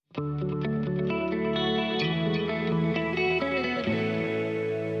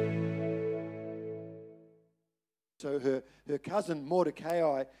so her cousin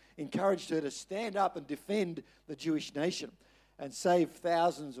Mordecai encouraged her to stand up and defend the Jewish nation and save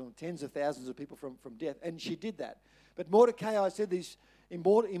thousands or tens of thousands of people from death. And she did that. But Mordecai said these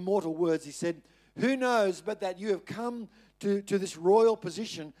immortal words. He said, "Who knows but that you have come to this royal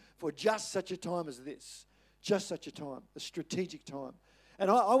position for just such a time as this." Just such a time, a strategic time. And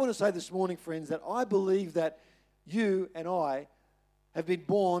I want to say this morning, friends, that I believe that you and I have been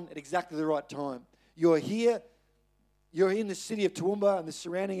born at exactly the right time. You're here, you're in the city of Toowoomba and the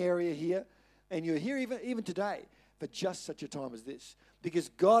surrounding area here, and you're here even today for just such a time as this, because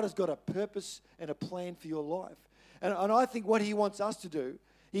God has got a purpose and a plan for your life. And I think what He wants us to do,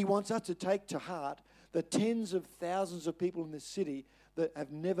 He wants us to take to heart the tens of thousands of people in this city that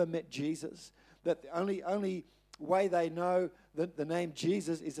have never met Jesus, that the only way they know the name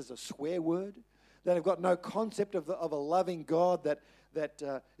Jesus is as a swear word, that have got no concept of a loving God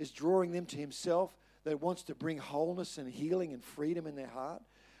that is drawing them to Himself, that wants to bring wholeness and healing and freedom in their heart.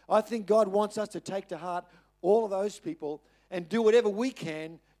 I think God wants us to take to heart all of those people and do whatever we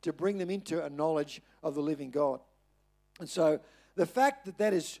can to bring them into a knowledge of the living God. And so the fact that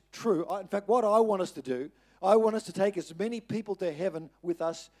that is true, in fact, what I want us to do, I want us to take as many people to heaven with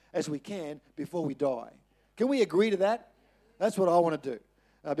us as we can before we die. Can we agree to that? That's what I want to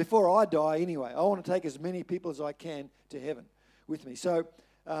do. Before I die anyway, I want to take as many people as I can to heaven with me. So,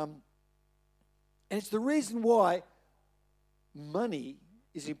 and it's the reason why money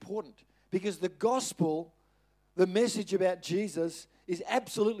is important, because the gospel, the message about Jesus, is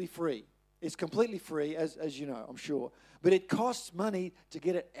absolutely free. It's completely free, as you know, I'm sure. But it costs money to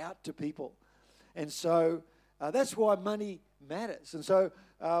get it out to people. And so that's why money matters. And so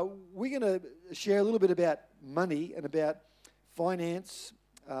we're going to share a little bit about money and about finance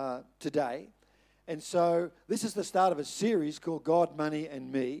today. And so this is the start of a series called God, Money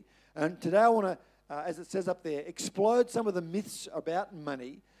and Me. And today I want to, as it says up there, explode some of the myths about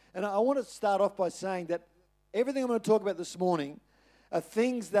money. And I want to start off by saying that everything I'm going to talk about this morning are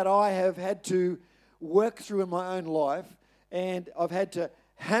things that I have had to work through in my own life, and I've had to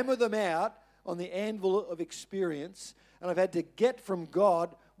hammer them out on the anvil of experience, and I've had to get from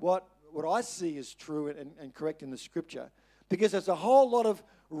God what I see is true and correct in the Scripture, because there's a whole lot of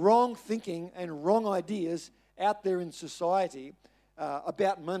wrong thinking and wrong ideas out there in society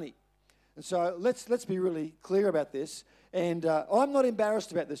about money. And so let's be really clear about this. And I'm not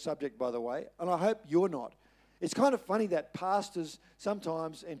embarrassed about this subject, by the way, and I hope you're not. It's kind of funny that pastors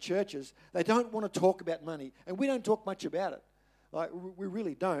sometimes and churches, they don't want to talk about money, and we don't talk much about it. Like, we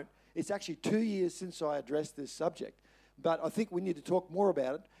really don't. It's actually 2 years since I addressed this subject, but I think we need to talk more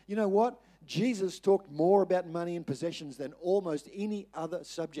about it. You know what? Jesus talked more about money and possessions than almost any other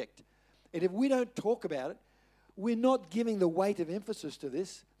subject. And if we don't talk about it, we're not giving the weight of emphasis to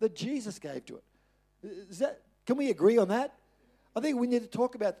this that Jesus gave to it. Can we agree on that? I think we need to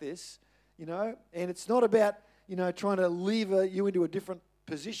talk about this, and it's not about, trying to lever you into a different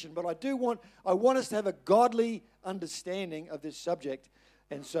position, but I want us to have a godly understanding of this subject.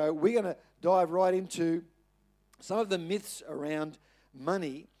 And so we're going to dive right into some of the myths around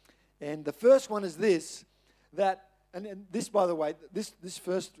money. And the first one is this, and this, by the way, this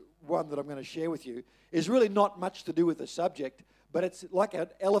first one that I'm going to share with you is really not much to do with the subject, but it's like an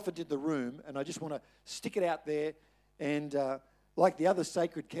elephant in the room, and I just want to stick it out there. And like the other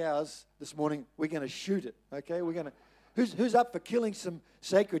sacred cows this morning, we're going to shoot it, okay? We're going to, who's up for killing some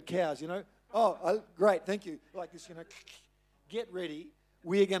sacred cows, Oh, great, thank you. Like this, get ready.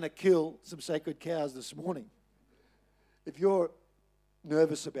 We are going to kill some sacred cows this morning. If you're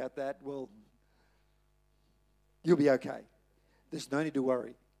nervous about that, well, you'll be okay. There's no need to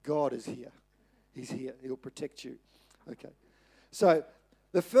worry. God is here. He's here. He'll protect you. Okay. So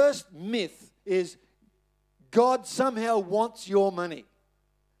the first myth is God somehow wants your money.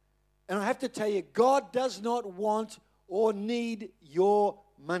 And I have to tell you, God does not want or need your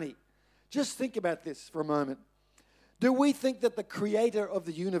money. Just think about this for a moment. Do we think that the creator of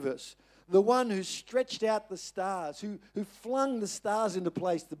the universe, the one who stretched out the stars, who flung the stars into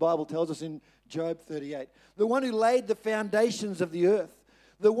place, the Bible tells us in Job 38, the one who laid the foundations of the earth,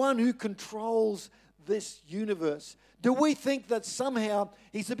 the one who controls this universe, do we think that somehow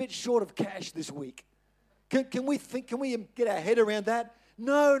he's a bit short of cash this week? Can we get our head around that?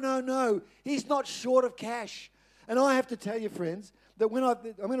 No. He's not short of cash. And I have to tell you, friends, that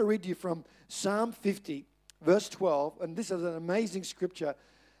I'm going to read you from Psalm 50, verse 12, and this is an amazing scripture.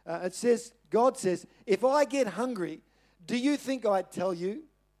 It says, God says, if I get hungry, do you think I'd tell you?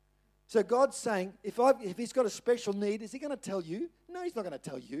 So God's saying, if he's got a special need, is he going to tell you? No, he's not going to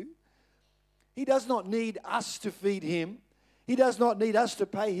tell you. He does not need us to feed him. He does not need us to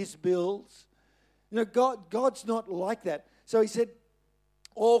pay his bills. God's not like that. So he said,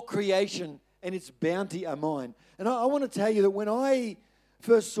 all creation and its bounty are mine. And I want to tell you that when I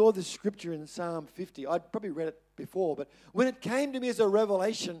first saw this scripture in Psalm 50, I'd probably read it before, but when it came to me as a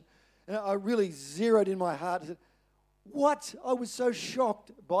revelation, and I really zeroed in my heart, I said, what? I was so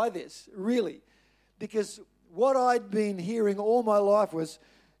shocked by this, really, because what I'd been hearing all my life was,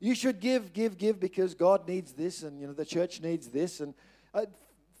 you should give because God needs this, and the church needs this. And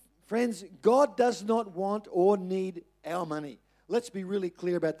friends, God does not want or need our money. Let's be really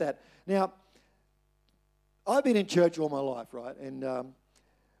clear about that. Now, I've been in church all my life, right? And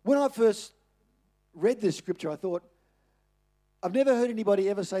when I first read this scripture, I thought, I've never heard anybody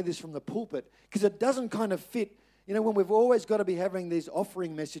ever say this from the pulpit, because it doesn't kind of fit, when we've always got to be having these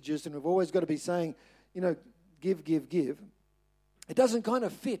offering messages and we've always got to be saying, give. It doesn't kind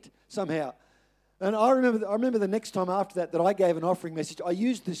of fit somehow. And I remember the next time after that I gave an offering message, I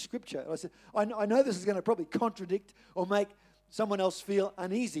used this scripture. I said, I know this is going to probably contradict or make someone else feel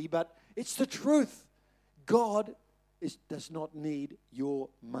uneasy, but it's the truth. God does not need your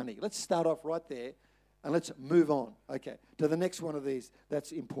money. Let's start off right there and let's move on, okay, to the next one of these.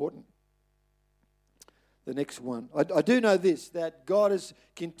 That's important. The next one. I do know this, that God is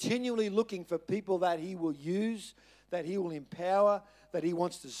continually looking for people that he will use, that he will empower, that he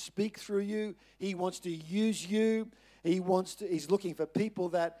wants to speak through you. He wants to use you. He's looking for people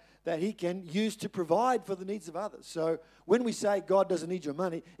that he can use to provide for the needs of others. So when we say God doesn't need your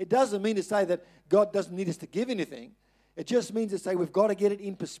money, it doesn't mean to say that God doesn't need us to give anything. It just means to say we've got to get it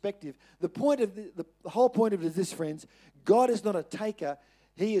in perspective. The whole point of it is this, friends. God is not a taker.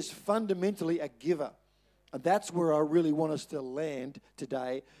 He is fundamentally a giver. And that's where I really want us to land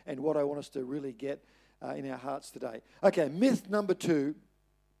today, and what I want us to really get in our hearts today. Okay, myth number 2,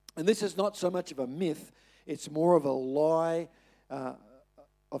 and this is not so much of a myth, it's more of a lie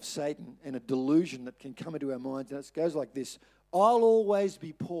of Satan and a delusion that can come into our minds, and it goes like this: I'll always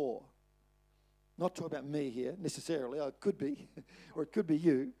be poor. Not talking about me here necessarily, it could be, or it could be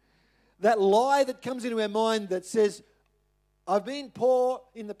you. That lie that comes into our mind that says, I've been poor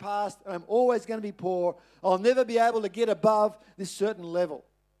in the past, and I'm always going to be poor. I'll never be able to get above this certain level.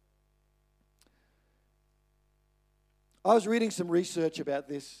 I was reading some research about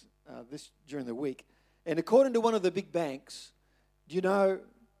this during the week, and according to one of the big banks, do you know,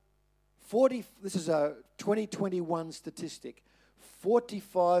 this is a 2021 statistic,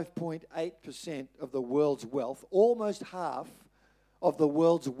 45.8% of the world's wealth, almost half of the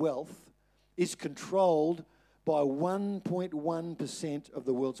world's wealth, is controlled by 1.1% of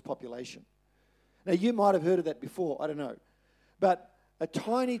the world's population. Now, you might have heard of that before, I don't know. But a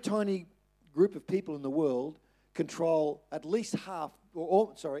tiny, tiny group of people in the world control at least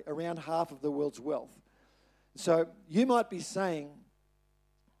around half of the world's wealth. So you might be saying,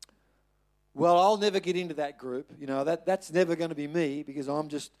 well, I'll never get into that group. That's never going to be me, because I'm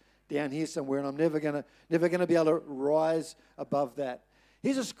just down here somewhere and I'm never going to be able to rise above that.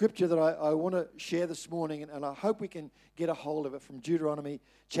 Here's a scripture that I want to share this morning, and I hope we can get a hold of it, from Deuteronomy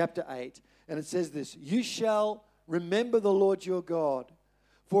chapter 8. And it says this: You shall remember the Lord your God,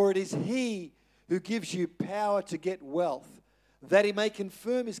 for it is he who gives you power to get wealth, that he may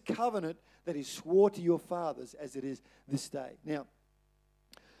confirm his covenant that he swore to your fathers, as it is this day. Now,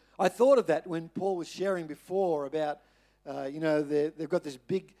 I thought of that when Paul was sharing before about, they've got this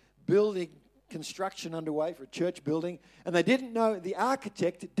big building construction underway for a church building, and the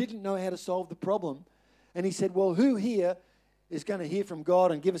architect didn't know how to solve the problem. And he said, well, who here is going to hear from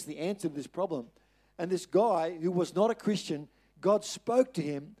God and give us the answer to this problem? And this guy, who was not a Christian, God spoke to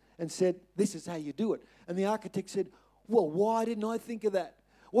him and said, this is how you do it. And the architect said, well, why didn't I think of that?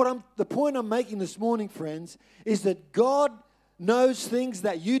 The point I'm making this morning, friends, is that God knows things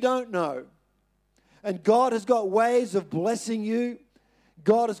that you don't know. And God has got ways of blessing you.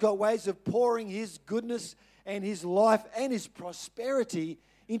 God has got ways of pouring his goodness and his life and his prosperity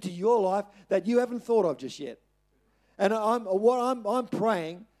into your life that you haven't thought of just yet. And I'm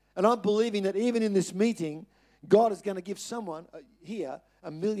praying and I'm believing that even in this meeting, God is going to give someone here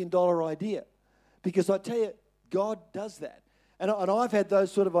 $1 million idea. Because I tell you, God does that. And I've had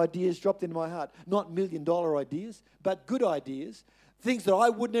those sort of ideas dropped into my heart. Not $1 million ideas, but good ideas. Things that I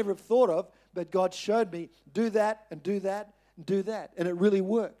would never have thought of, but God showed me, do that and do that and do that. And it really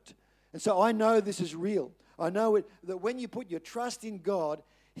worked. And so I know this is real. I know that when you put your trust in God,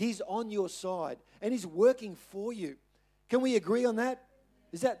 he's on your side and he's working for you. Can we agree on that?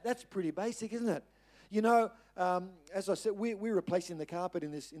 That's pretty basic, isn't it? As I said, we're replacing the carpet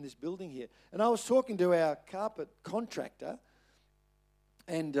in this building here. And I was talking to our carpet contractor,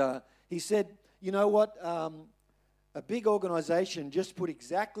 and he said, you know what, a big organisation just put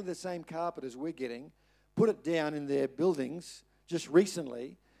exactly the same carpet as we're getting, put it down in their buildings just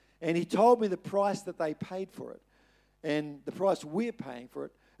recently, and he told me the price that they paid for it and the price we're paying for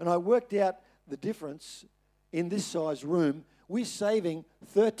it. And I worked out the difference in this size room. We're saving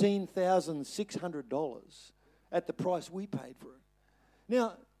 $13,600 at the price we paid for it.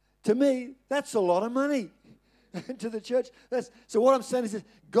 Now, to me, that's a lot of money to the church. So what I'm saying is that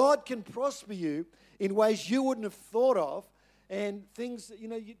God can prosper you in ways you wouldn't have thought of, and things that,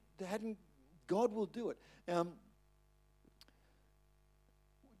 you hadn't. God will do it.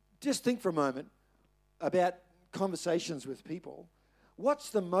 Just think for a moment about conversations with people.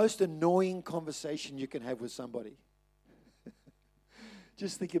 What's the most annoying conversation you can have with somebody?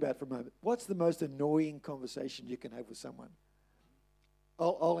 Just think about it for a moment. What's the most annoying conversation you can have with someone?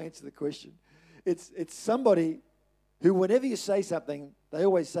 I'll answer the question. It's somebody who, whenever you say something, they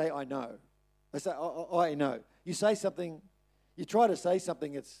always say, I know. They say, I know. You say something, you try to say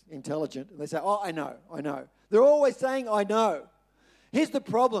something that's intelligent, and they say, I know. They're always saying, I know. Here's the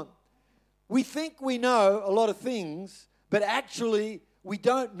problem. We think we know a lot of things, but actually we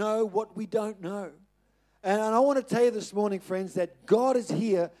don't know what we don't know. And I want to tell you this morning, friends, that God is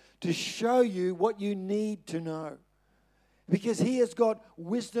here to show you what you need to know. Because He has got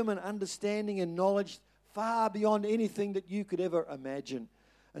wisdom and understanding and knowledge far beyond anything that you could ever imagine.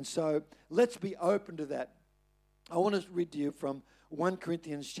 And so let's be open to that. I want to read to you from 1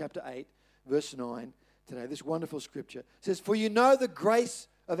 Corinthians chapter 8, verse 9 today. This wonderful scripture. It says, for you know the grace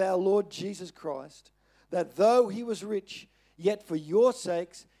of our Lord Jesus Christ, that though He was rich, yet for your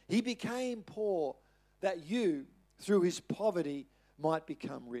sakes He became poor, that you, through His poverty, might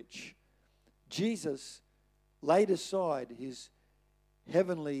become rich. Jesus laid aside His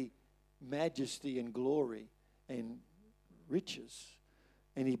heavenly majesty and glory and riches,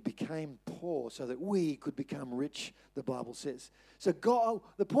 and He became poor so that we could become rich, the Bible says. So God,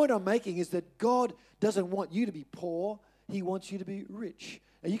 the point I'm making is that God doesn't want you to be poor. He wants you to be rich.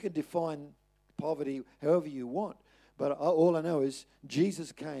 And you can define poverty however you want, but all I know is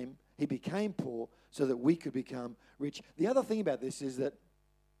Jesus came, He became poor so that we could become rich. The other thing about this is that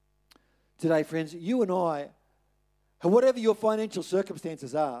today, friends, you and I, whatever your financial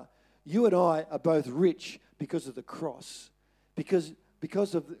circumstances are, you and I are both rich because of the cross, because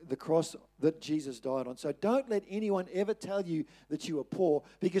of the cross that Jesus died on. So don't let anyone ever tell you that you are poor,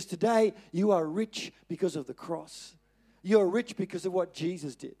 because today you are rich because of the cross. You're rich because of what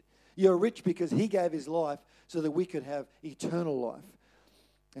Jesus did. You're rich because He gave His life so that we could have eternal life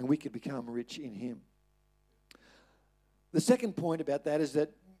and we could become rich in Him. The second point about that is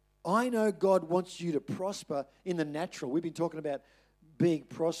that I know God wants you to prosper in the natural. We've been talking about being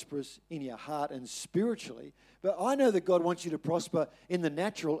prosperous in your heart and spiritually, but I know that God wants you to prosper in the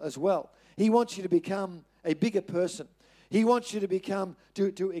natural as well. He wants you to become a bigger person. He wants you to become,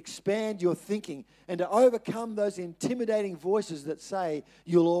 to expand your thinking and to overcome those intimidating voices that say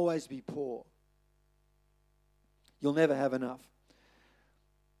you'll always be poor. You'll never have enough.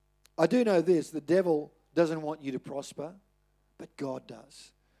 I do know this, the devil doesn't want you to prosper, but God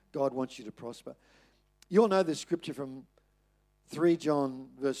does. God wants you to prosper. You'll know this scripture from 3 John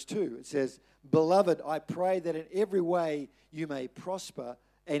verse 2. It says, beloved, I pray that in every way you may prosper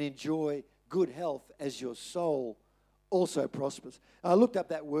and enjoy good health as your soul also prospers. I looked up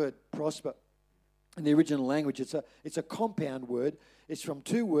that word, prosper, in the original language. It's a compound word. It's from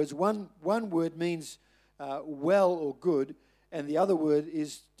two words. One word means well or good, and the other word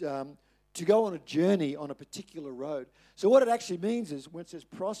is to go on a journey on a particular road. So what it actually means is, when it says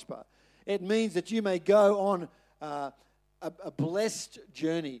prosper, it means that you may go on a blessed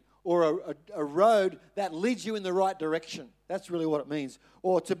journey, or a road that leads you in the right direction. That's really what it means.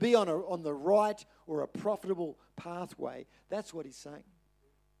 Or to be on the right or a profitable pathway. That's what he's saying.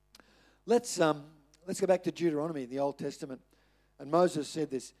 Let's go back to Deuteronomy in the Old Testament. And Moses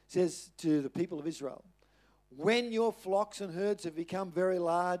said this, says to the people of Israel, when your flocks and herds have become very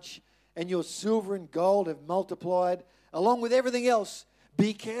large and your silver and gold have multiplied, along with everything else,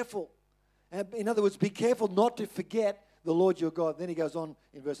 be careful. In other words, be careful not to forget the Lord your God. Then he goes on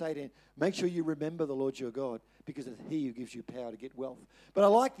in verse 18, make sure you remember the Lord your God, because it's He who gives you power to get wealth. But I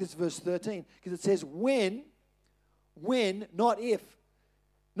like this verse 13, because it says when, not if.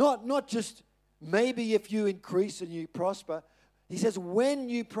 Not just maybe if you increase and you prosper. He says when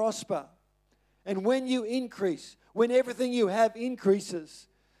you prosper and when you increase, when everything you have increases.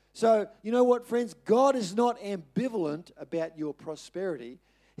 So, you know what, friends? God is not ambivalent about your prosperity.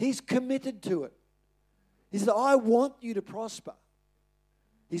 He's committed to it. He said, I want you to prosper.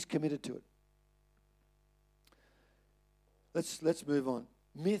 He's committed to it. Let's move on.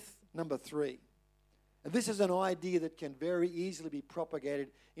 Myth number 3. And this is an idea that can very easily be propagated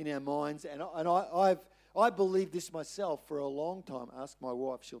in our minds. And I believed this myself for a long time. Ask my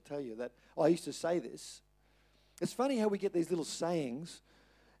wife, she'll tell you that I used to say this. It's funny how we get these little sayings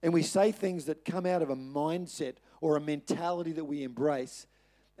and we say things that come out of a mindset or a mentality that we embrace.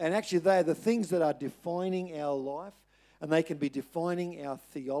 And actually they are the things that are defining our life, and they can be defining our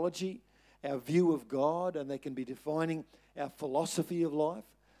theology, our view of God, and they can be defining our philosophy of life.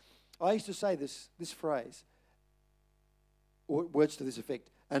 I used to say this phrase, or words to this effect: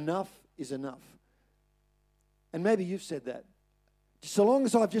 enough is enough. And maybe you've said that. So long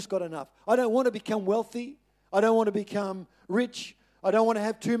as I've just got enough. I don't want to become wealthy. I don't want to become rich. I don't want to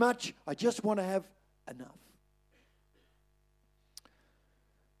have too much. I just want to have enough.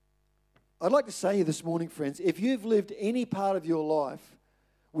 I'd like to say to you this morning, friends, if you've lived any part of your life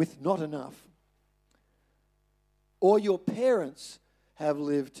with not enough, or your parents have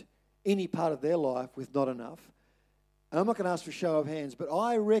lived any part of their life with not enough, and I'm not going to ask for a show of hands, but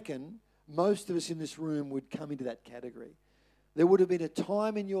I reckon most of us in this room would come into that category. There would have been a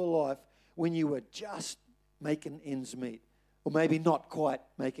time in your life when you were just making ends meet, or maybe not quite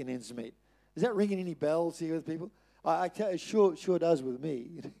making ends meet. Is that ringing any bells here with people? I tell you, sure does with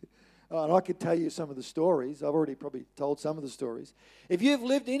me. And I could tell you some of the stories. I've already probably told some of the stories. If you've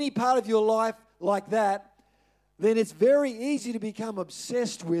lived any part of your life like that, then it's very easy to become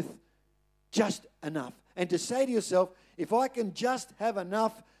obsessed with just enough. And to say to yourself, if I can just have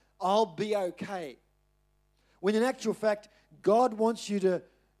enough, I'll be okay. When in actual fact, God wants you to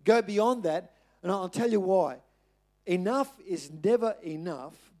go beyond that, and I'll tell you why. Enough is never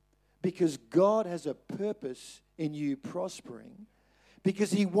enough because God has a purpose in you prospering,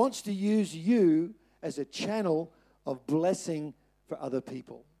 because He wants to use you as a channel of blessing for other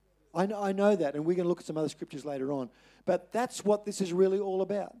people. I know that, and we're going to look at some other scriptures later on. But that's what this is really all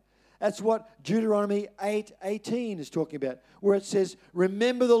about. That's what Deuteronomy 8:18 is talking about, where it says,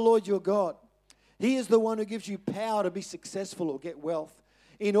 remember the Lord your God. He is the one who gives you power to be successful or get wealth,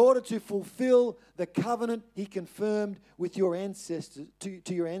 in order to fulfill the covenant He confirmed with your ancestors,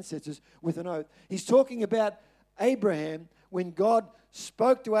 to your ancestors with an oath. He's talking about Abraham, when God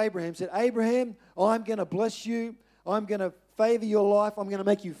spoke to Abraham, said, Abraham, I'm going to bless you. I'm going to favor your life. I'm going to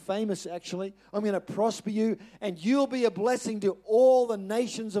make you famous, actually. I'm going to prosper you, and you'll be a blessing to all the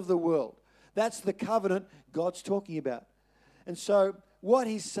nations of the world. That's the covenant God's talking about. And so what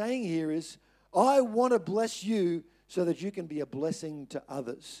He's saying here is, I want to bless you so that you can be a blessing to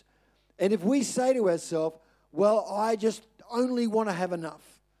others. And if we say to ourselves, well, I just only want to have enough,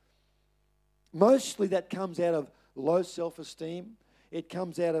 mostly that comes out of low self-esteem. It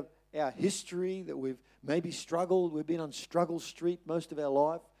comes out of our history that we've maybe struggled. We've been on struggle street most of our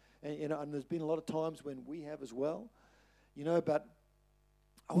life. And there's been a lot of times when we have as well. But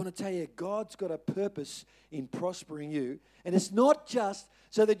I want to tell you, God's got a purpose in prospering you. And it's not just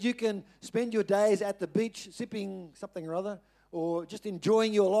so that you can spend your days at the beach sipping something or other, or just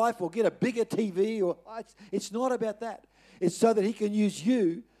enjoying your life, or get a bigger TV. It's not about that. It's so that He can use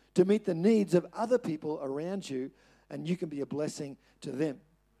you to meet the needs of other people around you, and you can be a blessing to them.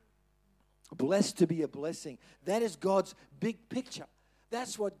 Blessed to be a blessing. That is God's big picture.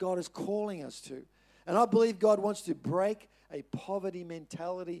 That's what God is calling us to. And I believe God wants to break a poverty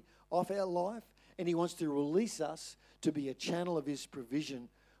mentality off our life, and He wants to release us to be a channel of His provision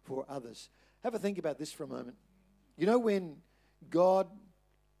for others. Have a think about this for a moment. When God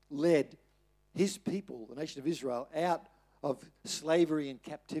led His people, the nation of Israel, out of slavery and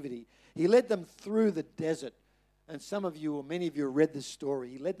captivity, He led them through the desert. And some of you, or many of you, read this story.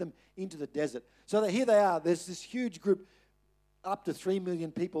 He led them into the desert. So that here they are. There's this huge group, up to 3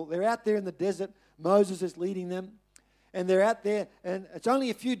 million people. They're out there in the desert. Moses is leading them. And they're out there, and it's only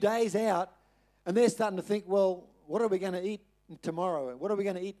a few days out, and they're starting to think, well, what are we going to eat tomorrow? And what are we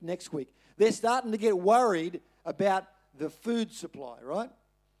going to eat next week? They're starting to get worried about the food supply, right?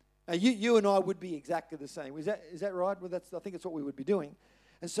 And you and I would be exactly the same. Is that right? Well, I think that's what we would be doing.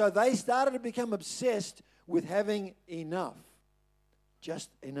 And so they started to become obsessed with having enough, just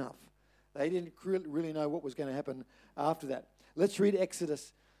enough. They didn't really know what was going to happen after that. Let's read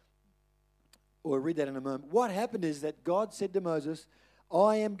Exodus, or read that in a moment. What happened is that God said to Moses,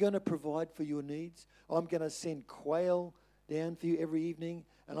 I am going to provide for your needs. I'm going to send quail down for you every evening,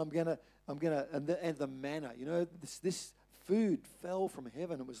 and and the manna. This food fell from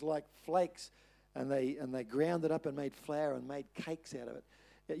heaven. It was like flakes, and they ground it up and made flour and made cakes out of it.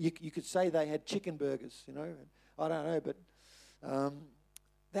 You could say they had chicken burgers, I don't know, but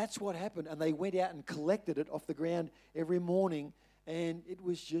that's what happened. And they went out and collected it off the ground every morning, and it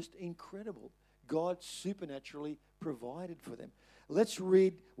was just incredible. God supernaturally provided for them. Let's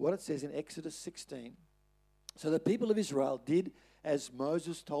read what it says in Exodus 16. So the people of Israel did as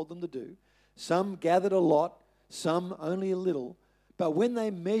Moses told them to do. Some gathered a lot, some only a little. But when they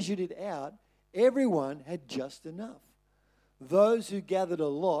measured it out, everyone had just enough. Those who gathered a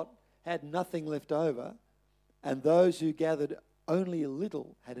lot had nothing left over, and those who gathered only a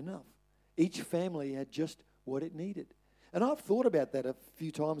little had enough. Each family had just what it needed. And I've thought about that a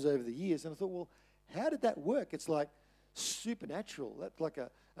few times over the years, and I thought, well, how did that work? It's like supernatural. That's like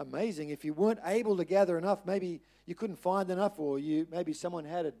amazing. If you weren't able to gather enough, maybe you couldn't find enough, or maybe someone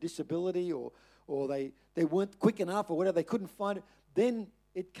had a disability, or they weren't quick enough, or whatever, they couldn't find it. Then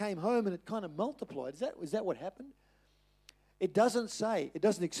it came home and it kind of multiplied. Is that what happened? It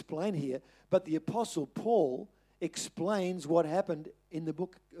doesn't explain here, but the Apostle Paul explains what happened in the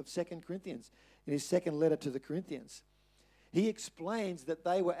book of 2 Corinthians, in his second letter to the Corinthians. He explains that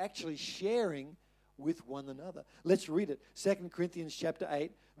they were actually sharing with one another. Let's read it. 2 Corinthians chapter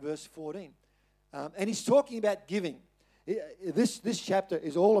 8, verse 14. And he's talking about giving. This chapter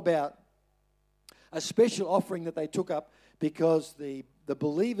is all about a special offering that they took up because the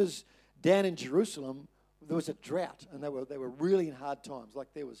believers down in Jerusalem, there was a drought, and they were really in hard times. Like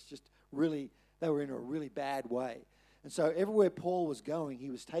they were in a really bad way. And so everywhere Paul was going, he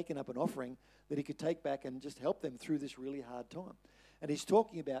was taking up an offering that he could take back and just help them through this really hard time. And he's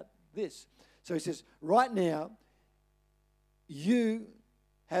talking about this. So he says, right now, you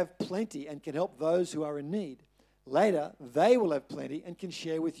have plenty and can help those who are in need. Later, they will have plenty and can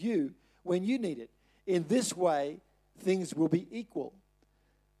share with you when you need it. In this way, things will be equal.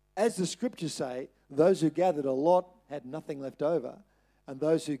 As the scriptures say, those who gathered a lot had nothing left over, and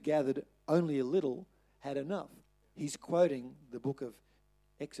those who gathered only a little had enough. He's quoting the book of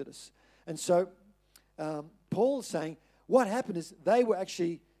Exodus. And so Paul's saying what happened is they were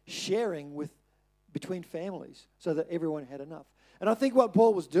actually sharing between families so that everyone had enough. And I think what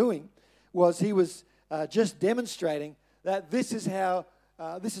Paul was doing was he was just demonstrating that this is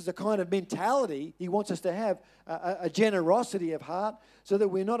a kind of mentality he wants us to have, a generosity of heart, so that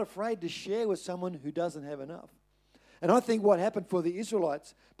we're not afraid to share with someone who doesn't have enough. And I think what happened for the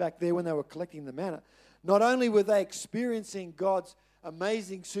Israelites back there when they were collecting the manna, not only were they experiencing God's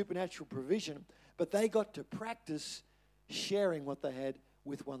amazing supernatural provision, but they got to practice sharing what they had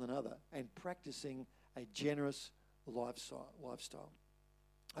with one another and practicing a generous lifestyle.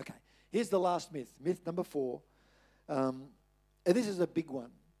 Okay, here's the last myth. Myth number 4. And this is a big one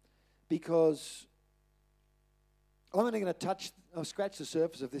because I'm only going to scratch the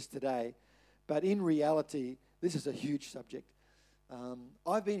surface of this today, but in reality, this is a huge subject.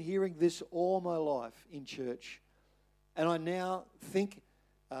 I've been hearing this all my life in church, and I now think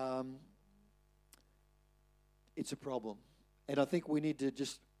it's a problem. And I think we need to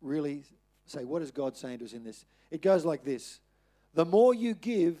just really say, what is God saying to us in this? It goes like this. The more you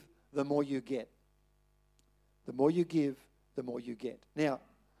give, the more you get. The more you give, the more you get. Now,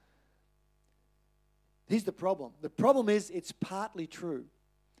 here's the problem. The problem is it's partly true.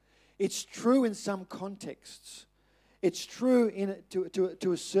 It's true in some contexts. It's true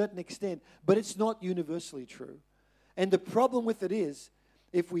to a certain extent, but it's not universally true. And the problem with it is,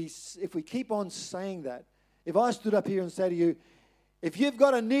 if we keep on saying that, if I stood up here and say to you, if you've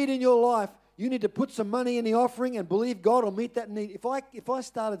got a need in your life, you need to put some money in the offering and believe God will meet that need. If I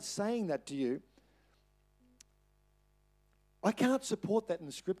started saying that to you, I can't support that in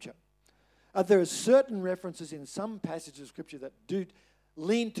the Scripture. There are certain references in some passages of Scripture that do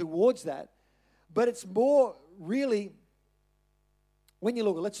lean towards that, but it's more really, when you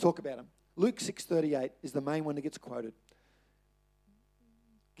look, let's talk about them. Luke 6:38 is the main one that gets quoted.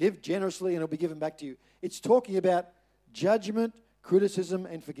 Give generously and it'll be given back to you. It's talking about judgment, criticism,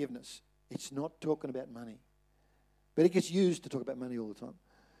 and forgiveness. It's not talking about money. But it gets used to talk about money all the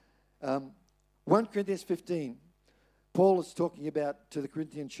time. 1 Corinthians 15, Paul is talking about, to the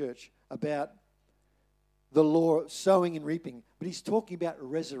Corinthian church, about the law of sowing and reaping. But he's talking about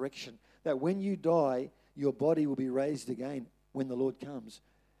resurrection, that when you die, your body will be raised again when the Lord comes.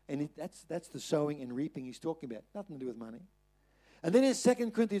 And that's the sowing and reaping he's talking about. Nothing to do with money. And then in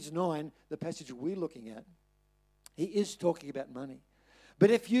 2 Corinthians 9, the passage we're looking at, he is talking about money. But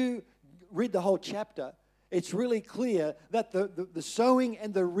if you read the whole chapter, it's really clear that the sowing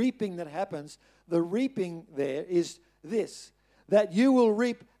and the reaping that happens, the reaping there is this, that you will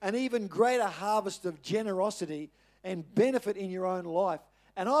reap an even greater harvest of generosity and benefit in your own life.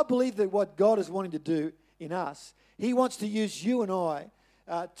 And I believe that what God is wanting to do in us, he wants to use you and I,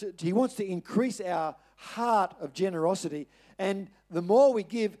 he wants to increase our heart of generosity. And the more we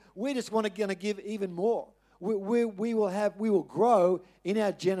give, we're just going to give even more. We will grow in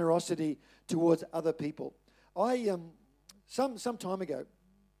our generosity towards other people. Some time ago,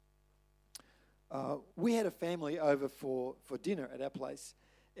 we had a family over for dinner at our place,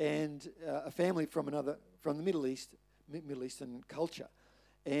 and a family from the Middle Eastern culture,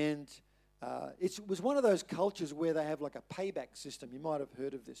 and it was one of those cultures where they have like a payback system. You might have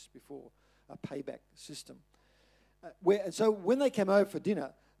heard of this before, a payback system. So when they came over for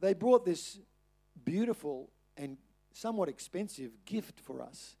dinner, they brought this beautiful and somewhat expensive gift for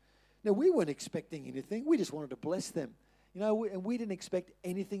us. Now, we weren't expecting anything. We just wanted to bless them, and we didn't expect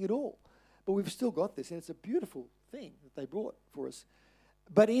anything at all. But we've still got this, and it's a beautiful thing that they brought for us.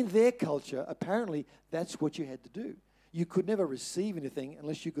 But in their culture, apparently, that's what you had to do. You could never receive anything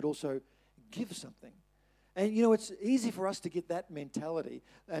unless you could also give something. And, it's easy for us to get that mentality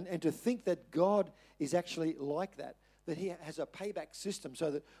and to think that God is actually like that He has a payback system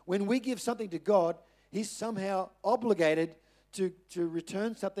so that when we give something to God, He's somehow obligated to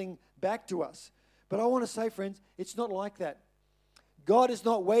return something back to us. But I want to say, friends, it's not like that. God is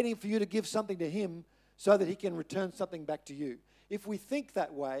not waiting for you to give something to Him so that He can return something back to you. If we think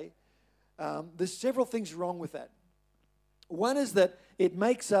that way, there's several things wrong with that. One is that it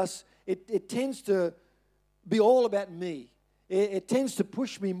makes us, it tends to be all about me. It tends to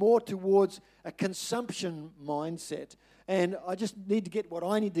push me more towards a consumption mindset. And I just need to get what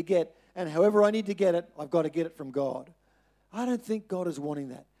I need to get. And however I need to get it, I've got to get it from God. I don't think God is wanting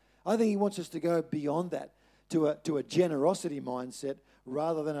that. I think He wants us to go beyond that to a generosity mindset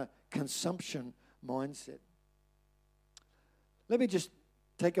rather than a consumption mindset. Let me just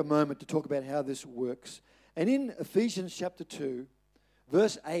take a moment to talk about how this works. And in Ephesians chapter 2,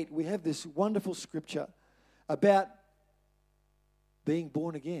 verse 8, we have this wonderful scripture about being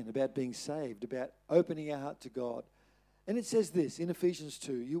born again, about being saved, about opening our heart to God. And it says this in Ephesians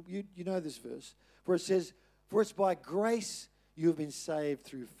 2, you know this verse, where it says, "For it's by grace you have been saved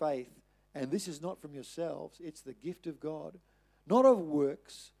through faith, and this is not from yourselves, it's the gift of God, not of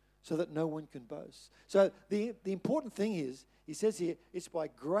works, so that no one can boast." So the important thing is, he says here, it's by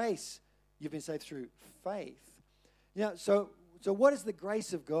grace you've been saved through faith. So what is the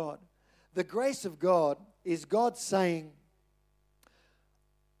grace of God? The grace of God is God saying,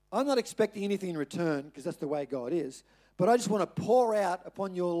 I'm not expecting anything in return, because that's the way God is, but I just want to pour out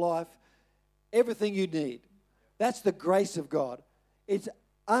upon your life everything you need. That's the grace of God. It's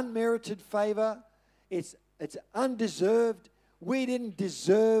unmerited favor. It's undeserved. We didn't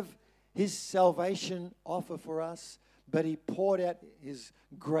deserve His salvation offer for us, but He poured out His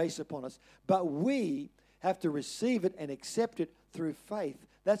grace upon us. But we have to receive it and accept it through faith.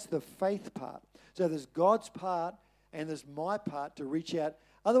 That's the faith part. So there's God's part and there's my part to reach out.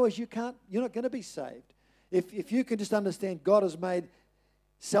 Otherwise, you're not going to be saved. If you can just understand, God has made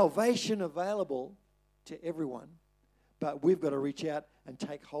salvation available to everyone, but we've got to reach out and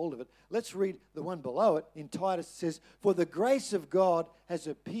take hold of it. Let's read the one below it. In Titus, it says, "For the grace of God has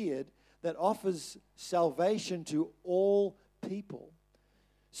appeared that offers salvation to all people."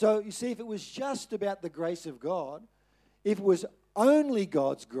 So you see, if it was just about the grace of God, if it was only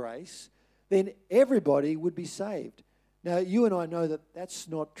God's grace, then everybody would be saved. Now, you and I know that that's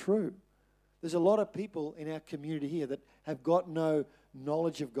not true. There's a lot of people in our community here that have got no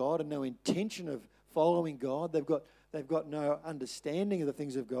knowledge of God and no intention of following God. They've got no understanding of the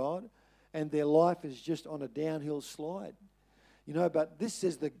things of God, and their life is just on a downhill slide. But this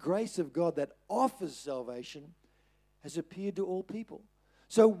says the grace of God that offers salvation has appeared to all people.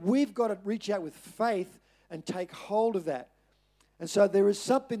 So we've got to reach out with faith and take hold of that. And so there is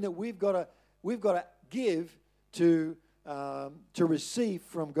something that we've got to give to receive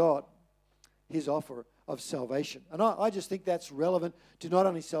from God, His offer of salvation. And I just think that's relevant to not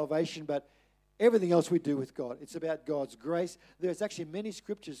only salvation, but everything else we do with God. It's about God's grace. There's actually many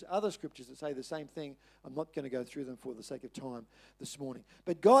scriptures, other scriptures that say the same thing. I'm not going to go through them for the sake of time this morning.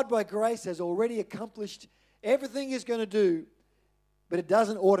 But God, by grace, has already accomplished everything He's going to do, but it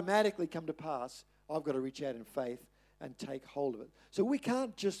doesn't automatically come to pass. I've got to reach out in faith and take hold of it. So we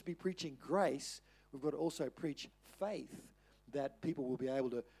can't just be preaching grace. We've got to also preach faith that people will be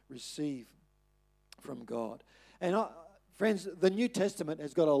able to receive from God. And friends, the New Testament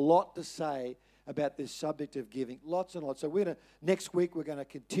has got a lot to say about this subject of giving, lots and lots. So next week we're going to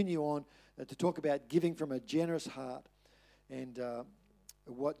continue on to talk about giving from a generous heart and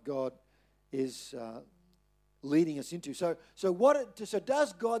what God is leading us into. So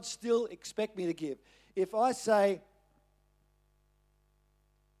does God still expect me to give? If I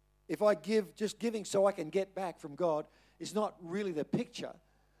give, just giving so I can get back from God is not really the picture,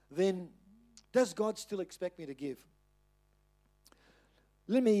 then does God still expect me to give?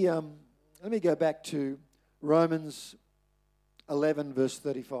 Let me go back to Romans 11, verse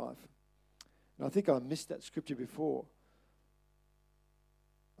 35. And I think I missed that scripture before.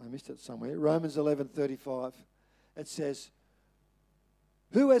 I missed it somewhere. Romans 11:35. It says,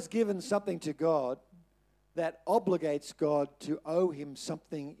 who has given something to God that obligates God to owe him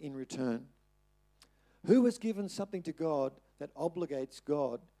something in return? Who has given something to God that obligates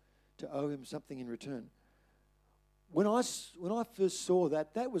God to owe him something in return? When I first saw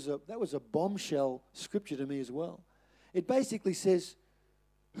that, that was a bombshell scripture to me as well. It basically says,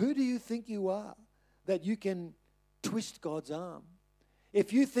 who do you think you are that you can twist God's arm?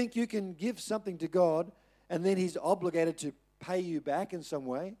 If you think you can give something to God and then he's obligated to pay you back in some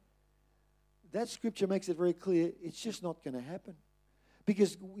way, that scripture makes it very clear it's just not going to happen.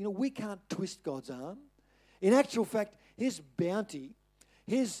 Because, we can't twist God's arm. In actual fact, his bounty,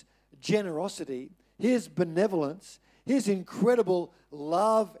 his generosity, his benevolence, his incredible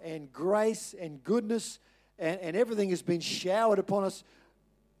love and grace and goodness and everything has been showered upon us.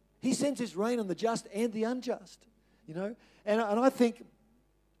 He sends his rain on the just and the unjust, And I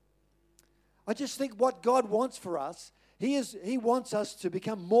just think what God wants for us, He wants us to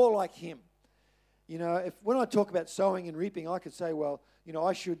become more like him. When I talk about sowing and reaping, I could say, well,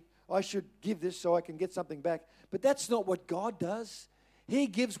 I should give this so I can get something back. But that's not what God does. He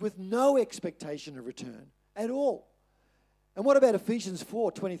gives with no expectation of return at all. And what about Ephesians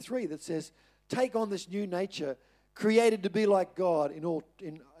 4:23 that says, take on this new nature, created to be like God in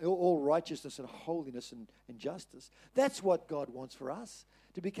all righteousness and holiness and justice. That's what God wants for us,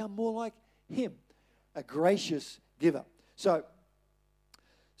 to become more like him, a gracious giver. So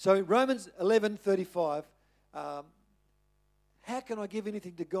Romans 11:35, how can I give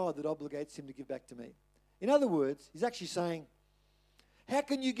anything to God that obligates him to give back to me? In other words, he's actually saying, how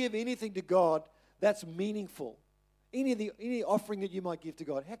can you give anything to God that's meaningful? Any offering that you might give to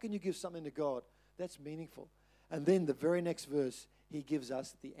God, how can you give something to God that's meaningful? And then the very next verse, he gives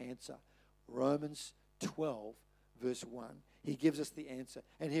us the answer. Romans 12, verse 1. He gives us the answer.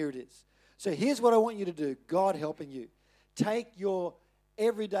 And here it is. So here's what I want you to do, God helping you. Take your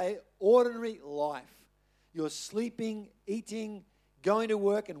everyday, ordinary life, your sleeping, eating, going to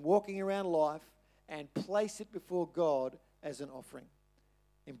work and walking around life, and place it before God as an offering.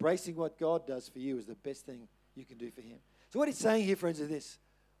 Embracing what God does for you is the best thing you can do for him. So what he's saying here, friends, is this.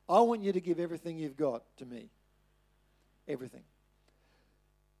 I want you to give everything you've got to me. Everything.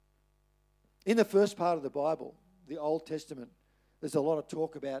 In the first part of the Bible, the Old Testament, there's a lot of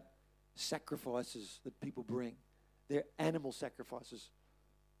talk about sacrifices that people bring. They're animal sacrifices.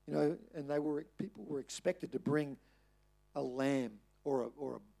 And people were expected to bring a lamb or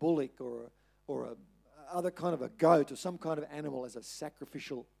a bullock or a other kind of a goat or some kind of animal as a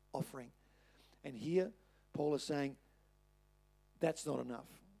sacrificial offering. And here, Paul is saying, that's not enough.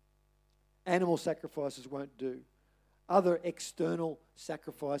 Animal sacrifices won't do. Other external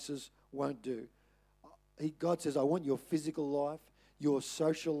sacrifices won't do. God says, I want your physical life, your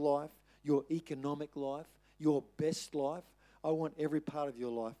social life, your economic life, your best life. I want every part of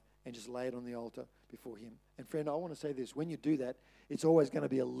your life, and just lay it on the altar before him. And friend, I want to say this. When you do that, it's always going to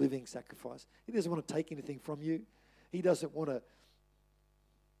be a living sacrifice. He doesn't want to take anything from you. He doesn't want to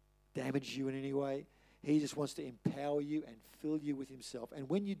damage you in any way. He just wants to empower you and fill you with himself. And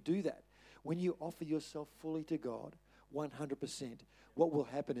when you do that, when you offer yourself fully to God, 100%, what will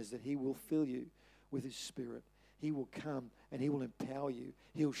happen is that he will fill you with his Spirit. He will come and he will empower you.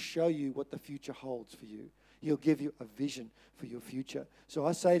 He'll show you what the future holds for you. He'll give you a vision for your future. So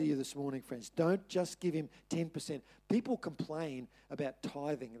I say to you this morning, friends, don't just give him 10%. People complain about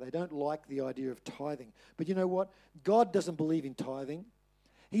tithing. They don't like the idea of tithing. But you know what? God doesn't believe in tithing.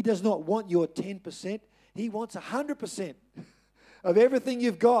 He does not want your 10%. He wants 100% of everything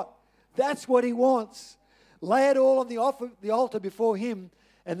you've got. That's what he wants. Lay it all on the altar before him,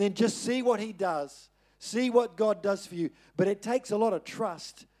 and then just see what he does. See what God does for you. But it takes a lot of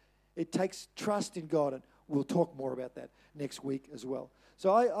trust. It takes trust in God, and we'll talk more about that next week as well.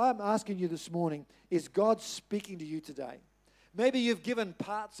 So I'm asking you this morning, is God speaking to you today? Maybe you've given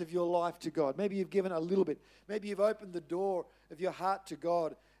parts of your life to God. Maybe you've given a little bit. Maybe you've opened the door of your heart to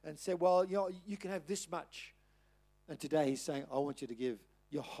God and said, well, you can have this much. And today he's saying, I want you to give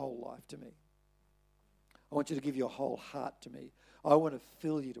your whole life to me. I want you to give your whole heart to me. I want to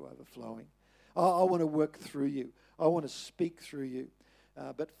fill you to overflowing. I want to work through you. I want to speak through you.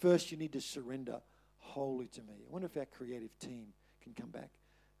 But first you need to surrender wholly to me. I wonder if our creative team can come back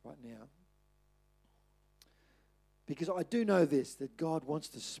right now. Because I do know this, that God wants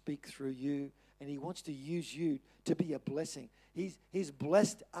to speak through you, and he wants to use you to be a blessing. He's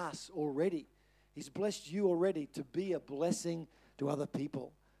blessed us already. He's blessed you already to be a blessing to other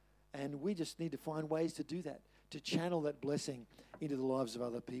people. And we just need to find ways to do that, to channel that blessing into the lives of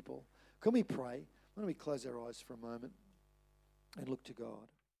other people. Can we pray? Why don't we close our eyes for a moment and look to God?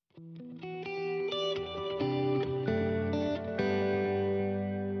 you.